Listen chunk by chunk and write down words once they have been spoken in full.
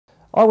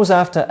I was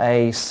after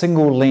a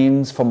single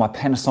lens for my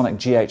Panasonic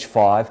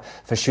GH5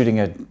 for shooting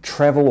a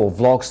travel or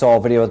vlog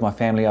style video with my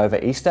family over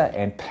Easter,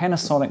 and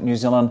Panasonic New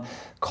Zealand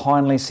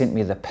kindly sent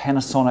me the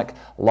Panasonic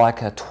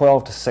Leica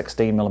 12 to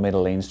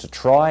 16mm lens to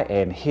try,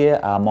 and here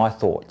are my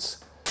thoughts.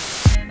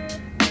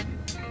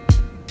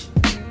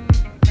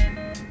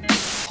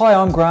 Hi,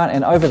 I'm Grant,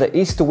 and over the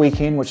Easter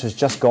weekend, which has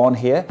just gone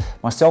here,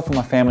 myself and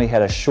my family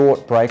had a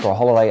short break or a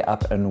holiday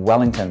up in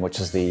Wellington, which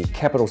is the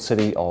capital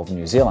city of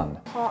New Zealand.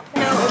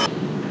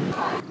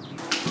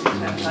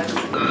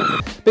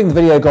 Being the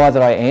video guy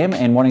that I am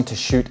and wanting to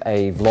shoot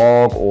a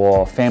vlog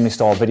or family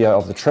style video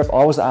of the trip,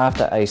 I was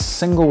after a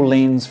single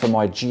lens for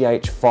my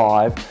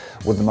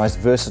GH5 with the most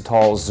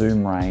versatile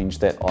zoom range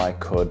that I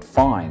could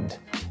find.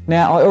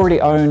 Now, I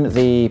already own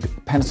the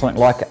Panasonic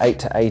Leica 8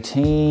 to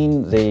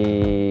 18,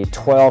 the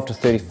 12 to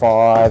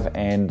 35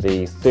 and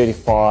the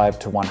 35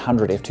 to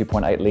 100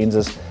 f2.8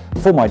 lenses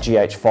for my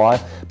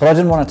GH5, but I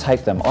didn't want to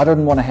take them. I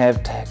didn't want to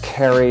have to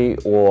carry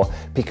or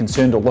be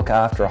concerned or look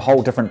after a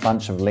whole different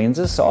bunch of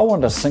lenses, so I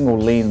wanted a single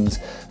lens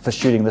for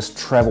shooting this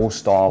travel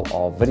style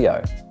of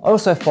video. I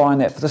also find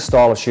that for this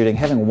style of shooting,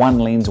 having one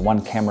lens,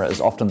 one camera is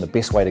often the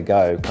best way to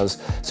go,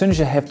 because as soon as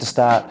you have to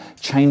start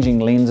changing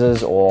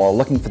lenses or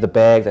looking for the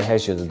bag that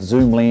has your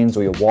zoom lens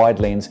or your wide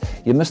lens,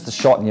 you miss the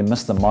shot and you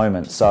miss the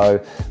moment.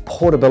 So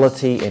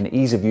portability and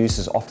ease of use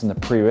is often the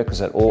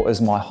prerequisite, or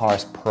is my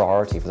highest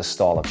priority for this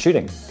style of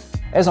shooting.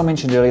 As I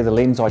mentioned earlier, the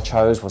lens I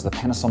chose was the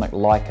Panasonic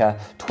Leica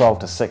 12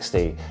 to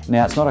 60.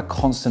 Now, it's not a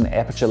constant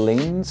aperture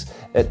lens.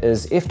 It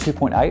is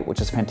f2.8,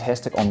 which is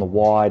fantastic on the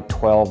wide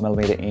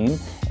 12mm end,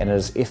 and it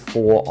is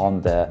f4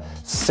 on the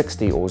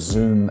 60 or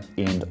zoom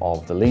end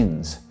of the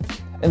lens.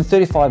 In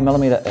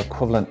 35mm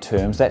equivalent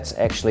terms, that's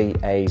actually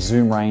a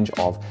zoom range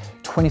of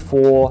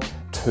 24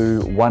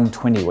 to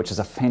 120, which is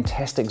a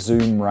fantastic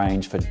zoom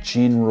range for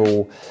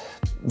general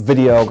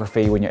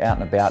videography when you're out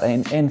and about,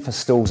 and for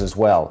stills as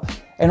well.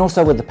 And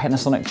also with the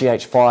Panasonic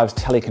GH5's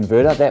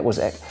teleconverter,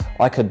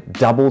 I could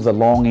double the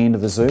long end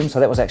of the zoom, so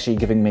that was actually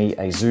giving me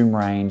a zoom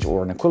range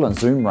or an equivalent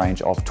zoom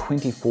range of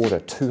 24 to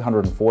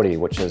 240,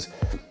 which is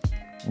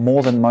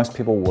more than most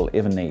people will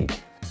ever need.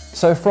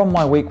 So from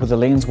my week with the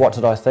lens, what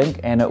did I think?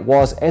 And it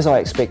was, as I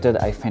expected,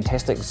 a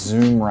fantastic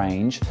zoom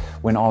range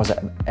when I was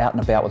out and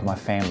about with my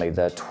family.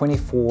 The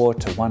 24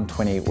 to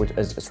 120,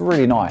 it's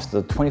really nice.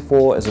 The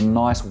 24 is a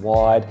nice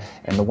wide,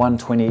 and the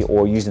 120,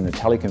 or using the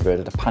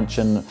teleconverter to punch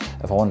in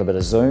if I wanted a bit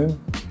of zoom,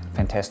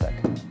 fantastic.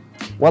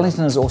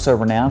 Wellington is also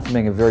renowned for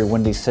being a very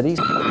windy city.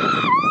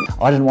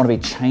 I didn't want to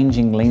be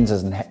changing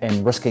lenses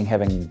and risking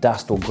having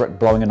dust or grit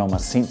blowing in on my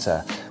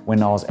sensor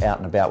when I was out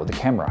and about with the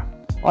camera.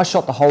 I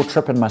shot the whole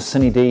trip in my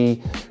Cine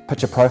D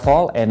picture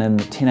profile and in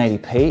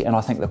 1080p, and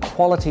I think the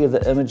quality of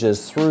the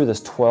images through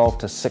this 12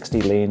 to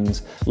 60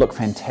 lens look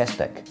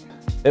fantastic.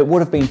 It would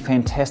have been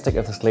fantastic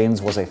if this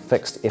lens was a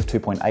fixed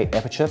f2.8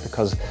 aperture,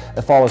 because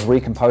if I was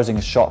recomposing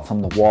a shot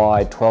from the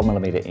wide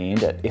 12mm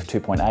end at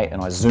f2.8 and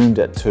I zoomed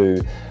it to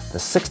the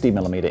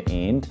 60mm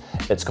end,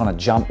 it's going to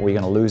jump, or you're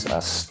going to lose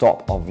a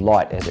stop of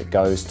light as it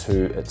goes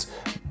to its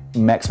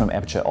maximum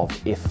aperture of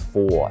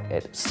f4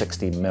 at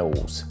 60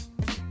 mils.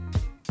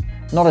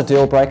 Not a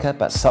deal breaker,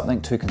 but something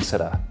to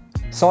consider.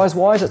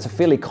 Size-wise, it's a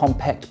fairly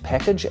compact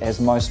package, as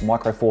most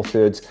Micro Four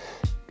Thirds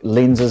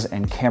lenses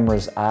and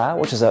cameras are,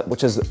 which is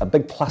a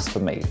big plus for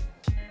me.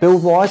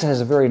 Build-wise, it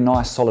has a very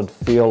nice solid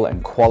feel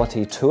and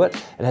quality to it.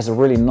 It has a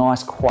really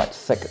nice, quite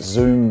thick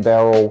zoom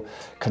barrel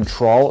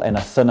control and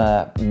a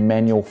thinner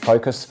manual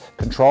focus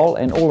control,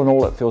 and all in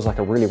all, it feels like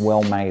a really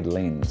well-made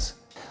lens.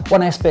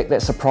 One aspect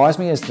that surprised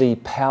me is the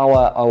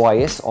power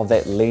OIS of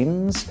that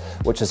lens,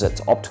 which is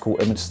its optical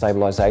image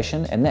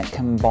stabilization, and that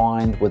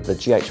combined with the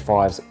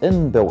GH5's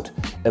inbuilt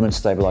image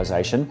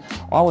stabilization,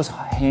 I was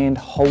hand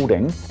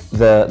holding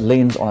the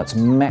lens on its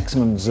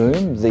maximum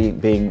zoom,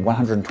 being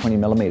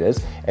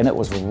 120mm, and it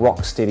was a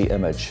rock steady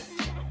image.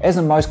 As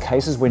in most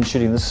cases when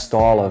shooting this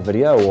style of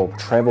video or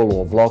travel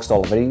or vlog style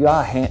of video,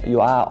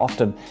 you are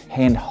often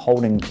hand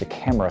holding the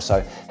camera,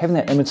 so having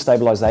that image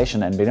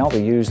stabilization and being able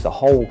to use the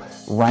whole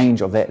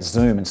range of that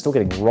zoom and still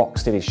getting rock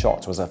steady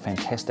shots was a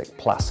fantastic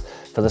plus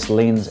for this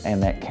lens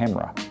and that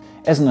camera.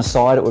 As an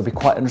aside, it would be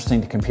quite interesting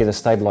to compare the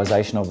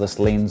stabilization of this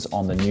lens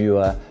on the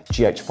newer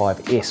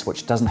GH5S,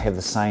 which doesn't have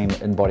the same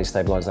in-body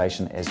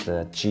stabilization as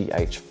the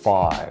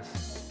GH5.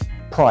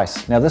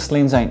 Price. Now, this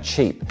lens ain't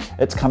cheap.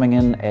 It's coming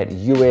in at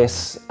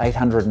US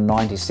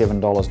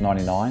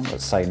 $897.99,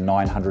 let's say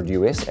 900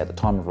 US at the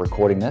time of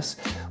recording this,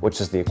 which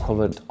is the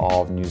equivalent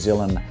of New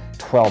Zealand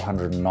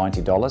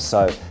 $1,290,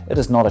 so it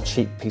is not a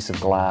cheap piece of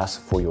glass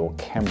for your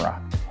camera.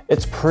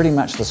 It's pretty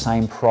much the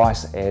same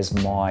price as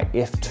my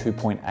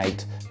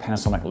f2.8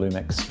 Panasonic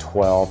Lumix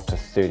 12 to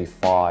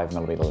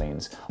 35mm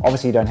lens.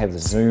 Obviously you don't have the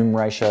zoom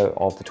ratio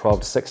of the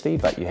 12 to 60,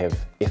 but you have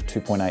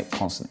f2.8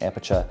 constant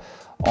aperture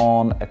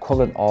on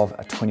equivalent of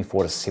a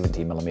 24 to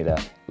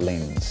 70mm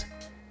lens.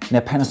 Now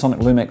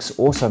Panasonic Lumix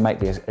also make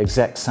the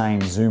exact same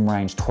zoom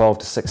range 12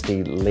 to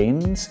 60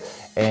 lens,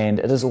 and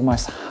it is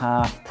almost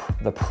half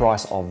the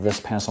price of this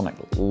Panasonic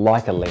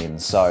Leica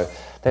lens. So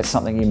that's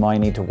something you might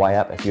need to weigh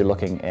up if you're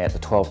looking at the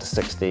 12 to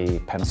 60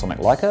 Panasonic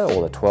Leica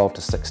or the 12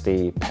 to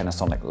 60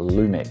 Panasonic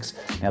Lumix.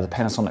 Now the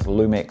Panasonic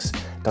Lumix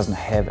doesn't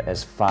have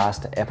as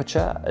fast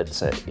aperture,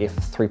 it's a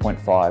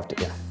f3.5 to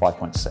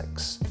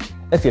f5.6.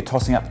 If you're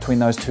tossing up between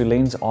those two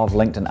lenses, I've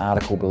linked an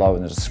article below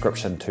in the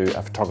description to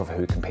a photographer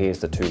who compares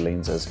the two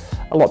lenses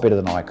a lot better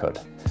than I could.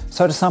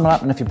 So to sum it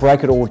up, and if you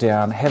break it all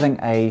down, having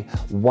a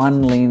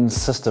one lens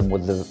system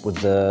with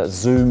the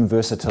zoom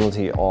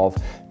versatility of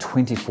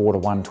 24 to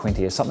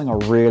 120 is something I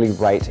really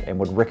rate and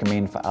would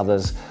recommend for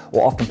others.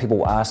 Or often people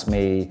will ask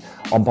me,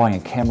 I'm buying a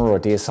camera or a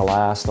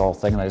DSLR style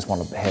thing, and they just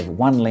want to have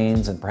one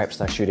lens and perhaps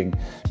they're shooting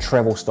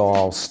travel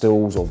style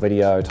stills or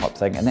video type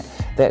thing, and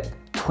that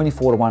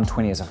 24 to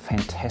 120 is a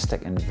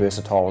fantastic and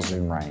versatile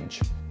zoom range.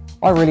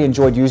 I really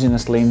enjoyed using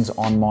this lens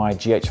on my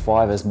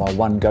GH5 as my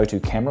one go-to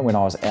camera when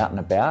I was out and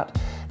about.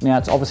 Now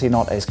it's obviously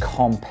not as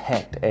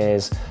compact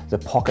as the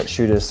pocket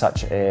shooters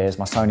such as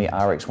my Sony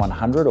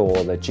RX100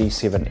 or the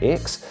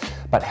G7X,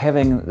 but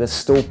having this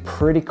still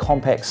pretty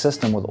compact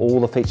system with all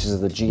the features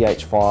of the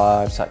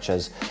GH5 such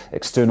as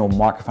external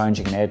microphones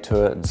you can add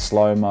to it and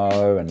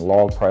slow-mo and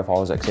log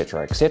profiles,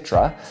 etc,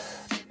 etc,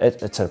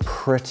 it's a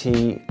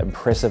pretty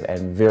impressive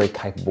and very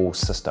capable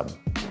system.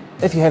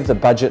 If you have the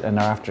budget and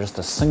are after just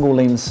a single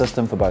lens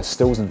system for both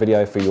stills and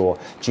video for your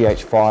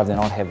GH5, then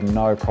I'd have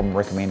no problem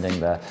recommending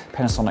the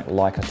Panasonic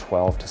Leica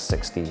 12 to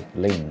 60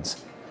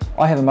 lens.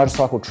 I have a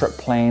motorcycle trip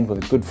planned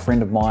with a good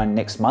friend of mine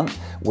next month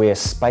where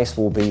space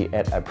will be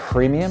at a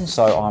premium,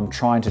 so I'm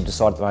trying to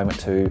decide at the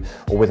moment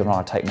whether or not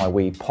I take my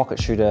wee pocket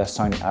shooter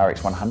Sony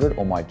RX100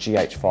 or my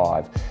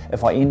GH5.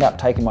 If I end up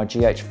taking my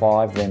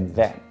GH5, then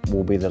that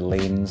will be the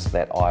lens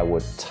that I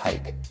would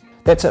take.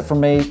 That's it from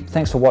me.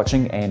 Thanks for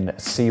watching and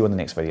see you in the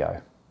next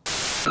video.